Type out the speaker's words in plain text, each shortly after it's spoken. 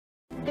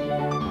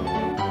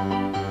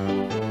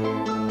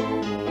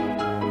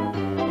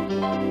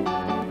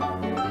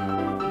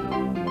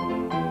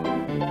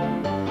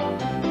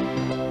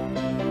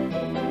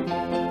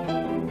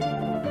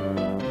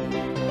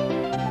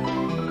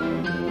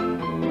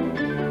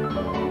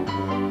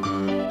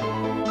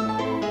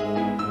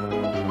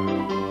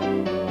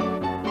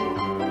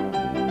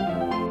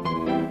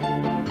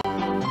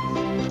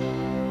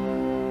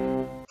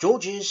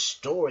George's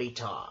Story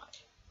Time.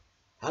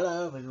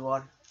 Hello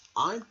everyone,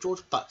 I'm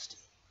George Buxton.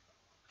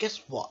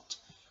 Guess what?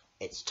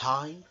 It's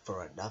time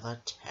for another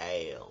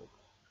tale.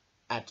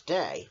 And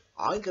today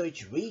I'm going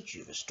to read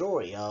you the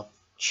story of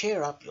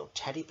Cheer Up Your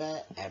Teddy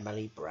Bear,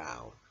 Emily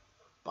Brown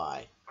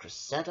by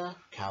Cressida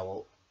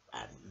Cowell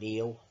and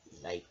Neil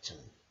Layton.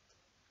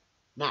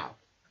 Now,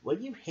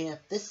 when you hear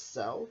this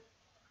sound,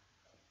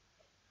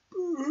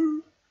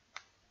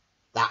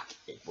 that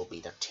it will be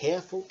the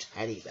tearful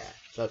teddy bear.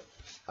 So,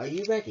 are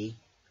you ready?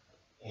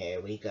 Here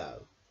we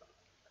go.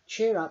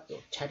 Cheer up your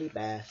teddy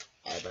bear,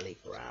 Emily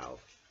Brown.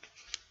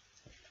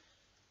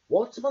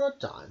 Once upon a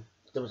time,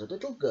 there was a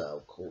little girl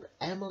called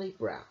Emily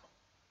Brown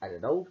and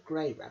an old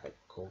grey rabbit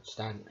called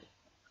Stanley.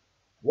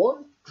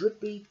 One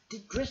drizzly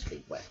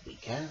wet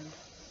weekend,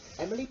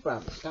 Emily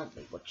Brown and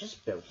Stanley were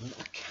just building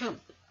a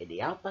camp in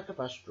the outback of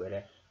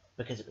Australia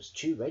because it was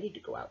too rainy to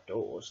go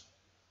outdoors,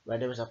 when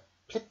there was a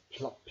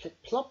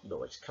plip-plop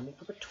noise coming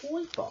from a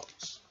toy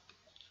box.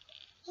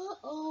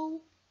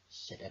 "Uh-oh,"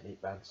 said Emily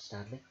Brown to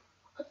Stanley.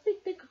 "I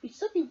think there could be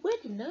something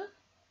wet in there."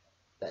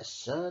 There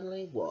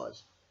certainly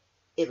was.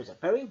 It was a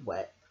very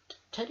wet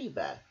teddy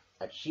bear,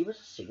 and she was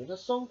singing a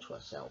song to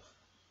herself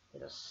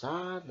in a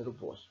sad little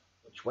voice,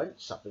 which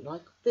went something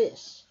like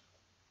this.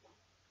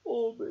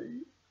 "Oh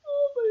me,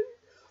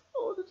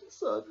 oh little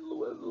sad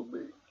little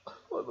me,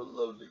 I'm a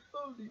lonely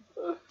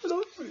bear, and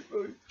I feel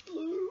very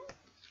blue."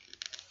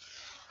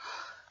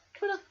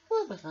 "Come and have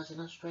fun with us in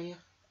Australia,"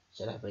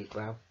 said Emily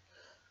Brown.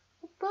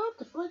 "I'm bound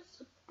to find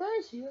some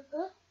bears here and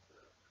there."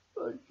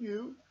 "Thank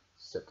you,"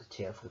 said the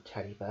tearful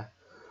teddy bear,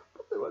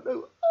 "but there are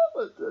no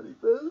other teddy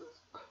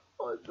bears.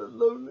 I'm the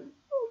lonely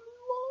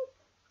one."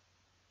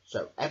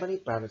 So Emily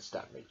Brown and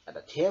Stanley and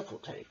the tearful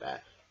teddy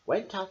bear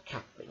went out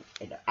camping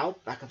in the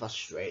outback of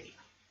Australia.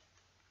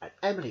 And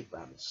Emily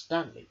Brown and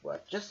Stanley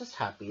were just as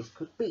happy as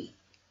could be,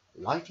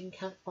 lighting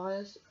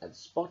campfires and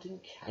spotting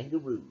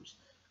kangaroos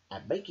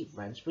and making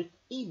friends with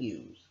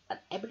emus. And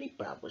Emily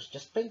Brown was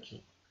just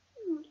thinking,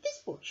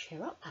 "This will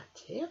cheer up our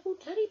tearful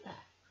teddy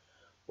bear,"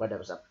 when there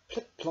was a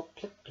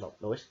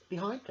plip-plop noise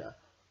behind her,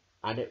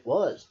 and it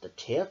was the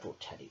tearful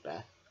teddy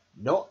bear,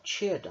 not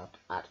cheered up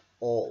at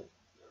all.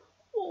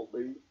 "Oh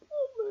me,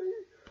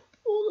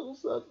 oh little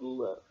sad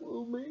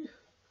little me,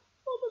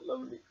 I'm a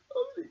lonely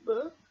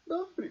bear, and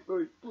I'm feeling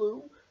very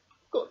blue.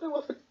 I've got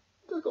no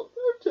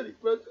teddy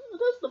friends, and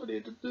there's nothing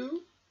here to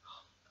do."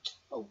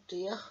 "Oh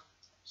dear,"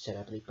 said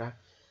Emily Brown,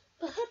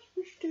 "perhaps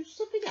we should do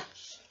something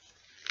else."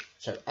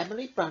 So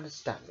Emily Brown and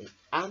Stanley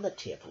and the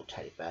tearful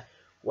teddy bear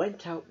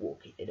went out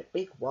walking in the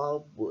big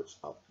wild woods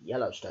of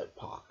Yellowstone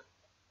Park.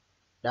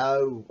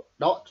 No,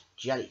 not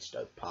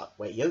Jellystone Park,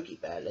 where Yogi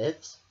Bear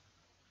lives.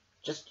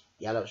 Just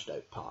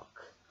Yellowstone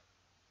Park.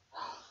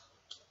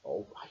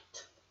 All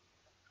right.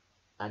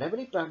 And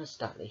Emily Brown and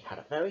Stanley had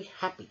a very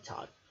happy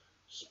time,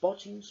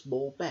 spotting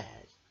small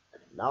bears,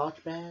 and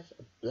large bears,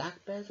 and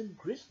black bears, and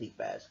grizzly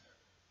bears,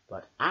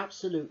 but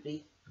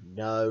absolutely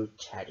no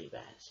teddy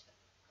bears.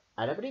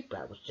 And Emily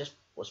Brown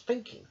was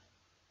thinking,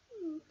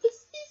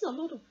 "This is a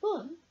lot of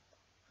fun,"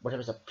 when there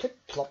was a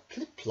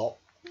plip-plop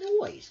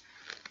noise,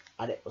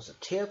 and it was a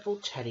tearful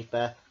teddy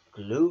bear,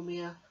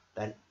 gloomier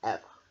than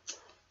ever.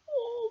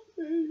 "Oh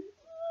me,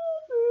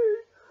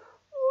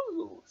 oh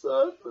little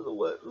sad little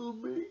wet little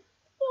me,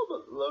 I'm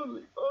a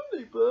lonely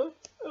bear,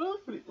 and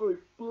I'm feeling very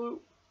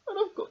blue, and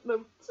I've got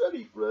no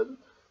teddy friends,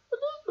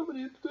 and there's nothing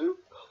here to do.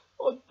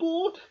 I'm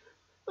bored,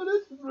 and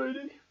it's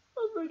raining,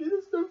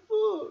 there's no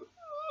fun."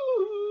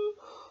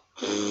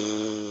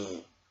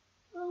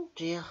 "Oh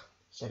dear,"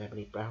 said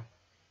Emily Brown,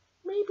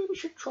 "maybe we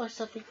should try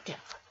something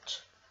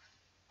different."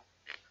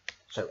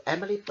 So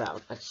Emily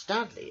Brown and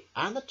Stanley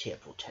and the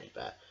tearful teddy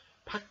bear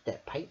packed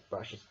their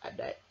paintbrushes and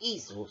their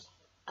easels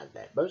and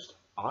their most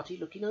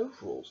arty-looking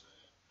overalls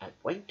and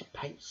went to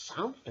paint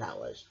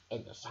sunflowers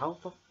in the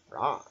south of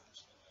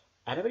France.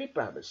 And Emily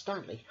Brown and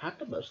Stanley had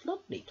the most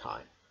lovely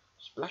time,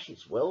 splashing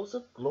swirls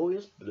of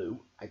glorious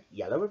blue and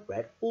yellow and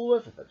red all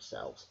over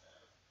themselves.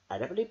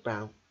 And Emily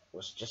Brown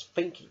was just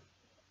thinking,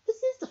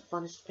 "This is the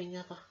funnest thing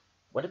ever,"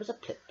 when there was a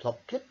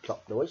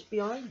plip-plop noise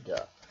behind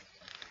her.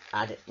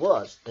 And it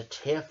was the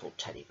tearful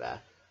teddy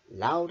bear,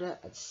 louder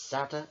and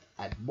sadder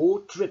and more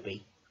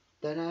drippy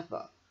than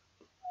ever.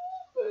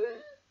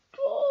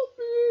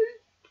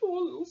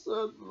 Poor little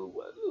sad little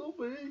wet little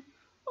me.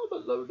 I'm a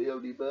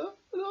lonely bear,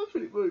 and I'm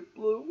feeling very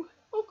blue.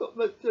 I've got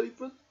no teddy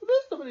friends, and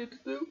there's nothing here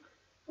to do.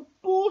 I'm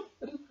bored,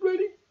 and it's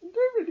raining, and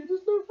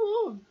there's no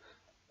fun.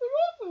 There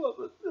are no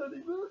other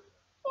teddy bears.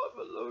 I'm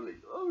a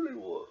lonely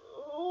one."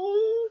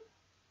 Oh.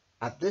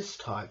 At this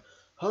time,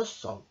 her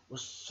song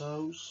was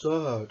so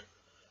sad,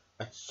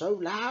 and so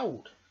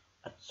loud,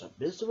 and so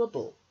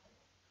miserable,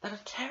 that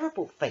a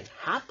terrible thing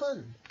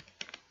happened.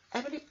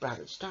 Emily Brown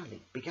and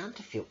Stanley began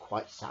to feel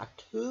quite sad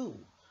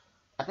too,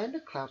 and then the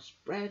clouds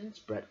spread and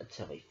spread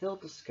until they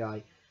filled the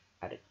sky,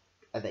 and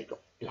they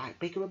got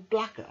bigger and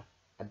blacker,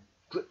 and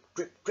drip,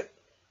 drip, drip,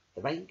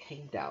 the rain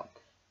came down,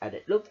 and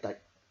it looked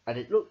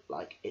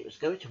like it was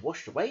going to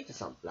wash away the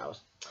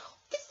sunflowers.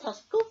 "This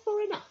has gone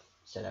far enough,"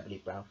 said Emily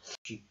Brown.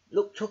 She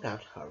took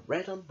out her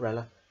red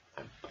umbrella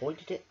and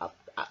pointed it up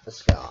at the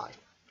sky.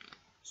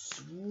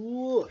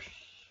 Swoosh!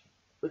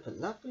 With a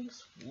lovely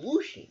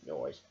swooshing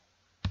noise.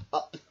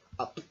 Up,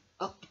 up,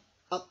 up,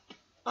 up,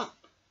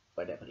 up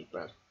went Emily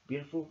Brown's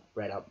beautiful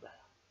red umbrella.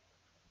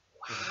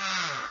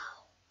 Wow!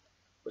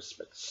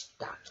 Whispered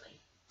Stanley.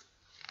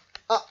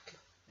 Up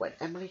went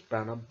Emily's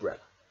brown umbrella,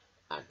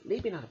 and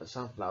leaping out of the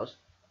sunflowers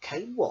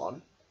came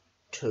 1,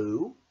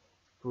 2,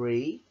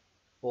 3,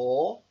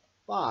 4,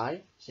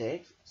 5,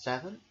 6,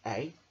 7,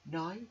 8,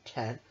 9,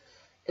 10,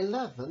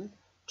 11,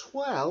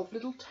 12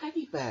 little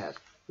teddy bears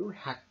who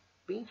had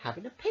been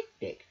having a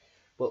picnic,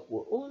 but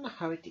were all in a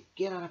hurry to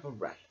get out of the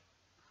rain.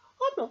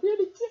 I'm not the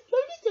only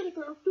teddy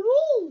bear after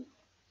all,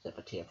 said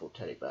the tearful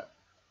teddy bear.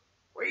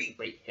 We've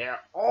been here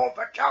all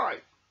the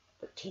time,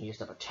 the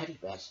teeniest of the teddy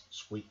bears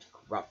squeaked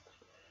grumpily,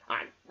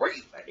 and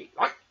we really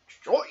like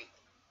to join,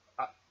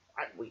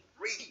 and we'd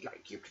really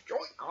like you to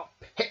join our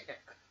picnic.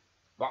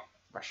 But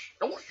the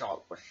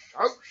snowstorm was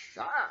so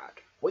sad,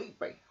 we've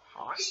been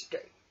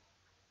hiding.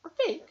 I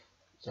think,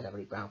 said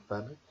Emily Brown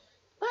firmly,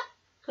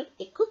 that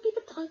it could be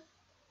the time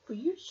for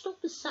you to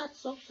stop the sad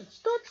songs and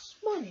start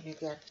smiling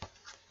again.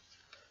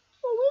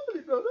 Oh,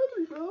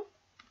 Emily Brown,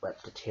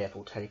 wept the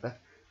tearful teddy bear.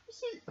 You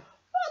see,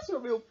 that's a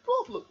real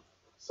problem.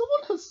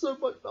 Someone has sewn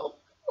my mouth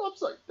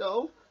upside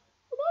down, and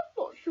I'm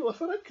not sure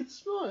if I can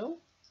smile.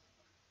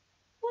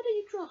 Why don't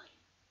you try?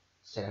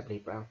 Said Emily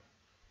Brown.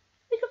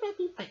 Think of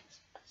happy face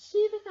and see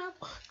if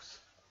that works.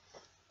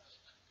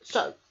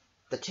 So,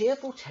 the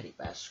tearful teddy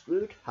bear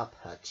screwed up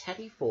her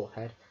teddy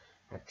forehead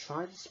and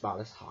tried to smile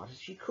as hard as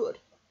she could.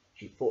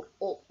 She thought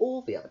of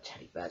all the other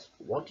teddy bears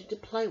wanted to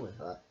play with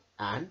her,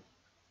 and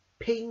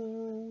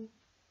ping!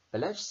 The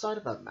left side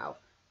of her mouth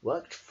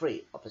worked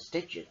free of the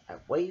stitches and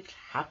waved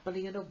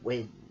happily in the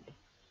wind.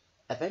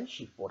 And then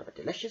she thought of a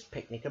delicious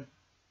picnic, and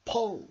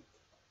pong!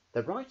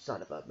 The right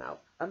side of her mouth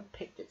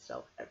unpicked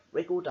itself and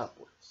wriggled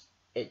upwards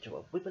into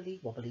a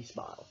wibbly-wobbly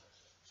smile.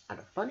 And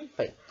a funny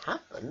thing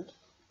happened.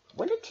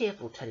 When the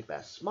tearful teddy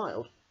bear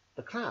smiled,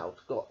 the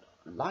clouds got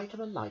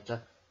lighter and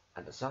lighter,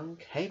 and the sun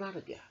came out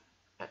again.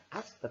 And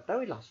as the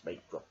very last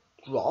raindrop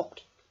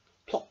dropped,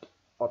 plop,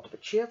 onto the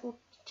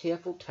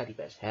tearful teddy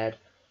bear's head,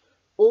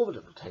 all the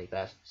little teddy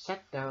bears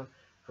sat down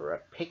for a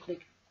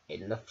picnic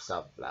in the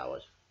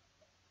sunflowers.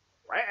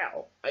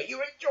 Well, are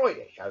you enjoying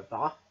it so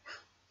far?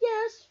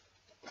 Yes.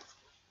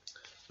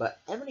 But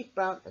Emily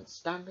Brown and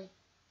Stanley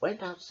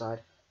went outside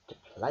to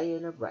play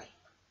in the rain,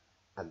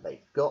 and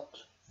they got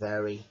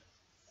very,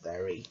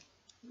 very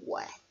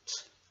wet.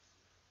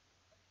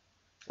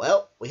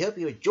 Well, we hope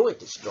you enjoyed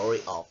the story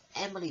of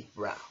Emily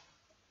Brown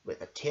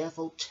with a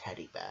tearful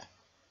teddy bear.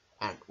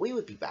 And we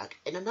will be back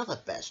in another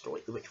bear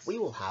story in which we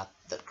will have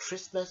the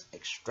Christmas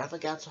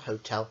extravaganza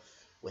hotel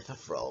with a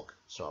frog.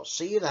 So I'll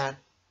see you then.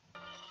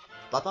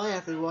 Bye bye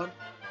everyone.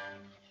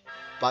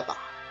 Bye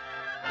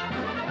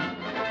bye.